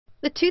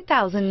The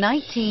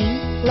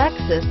 2019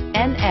 Lexus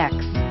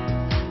NX.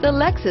 The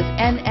Lexus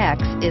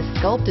NX is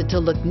sculpted to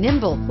look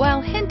nimble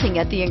while hinting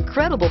at the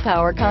incredible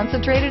power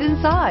concentrated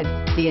inside.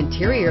 The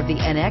interior of the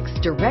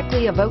NX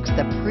directly evokes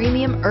the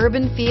premium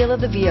urban feel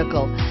of the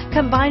vehicle,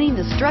 combining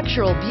the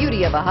structural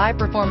beauty of a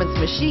high-performance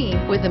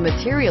machine with a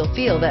material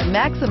feel that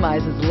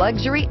maximizes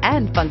luxury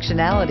and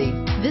functionality.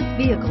 This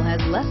vehicle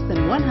has less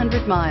than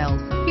 100 miles.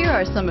 Here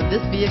are some of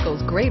this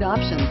vehicle's great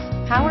options: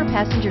 power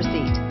passenger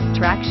seat,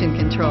 traction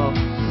control,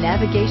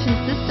 navigation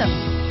system,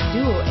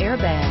 dual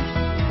airbags,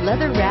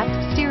 leather-wrapped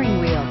steering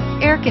wheel,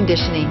 air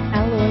conditioning,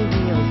 alloy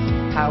wheels,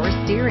 power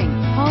steering,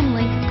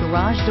 HomeLink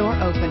garage door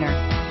opener,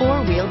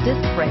 four-wheel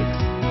disc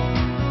brakes.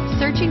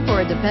 Searching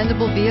for a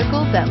dependable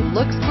vehicle that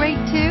looks great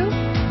too?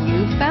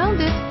 You found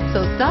it,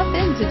 so stop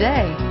in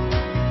today.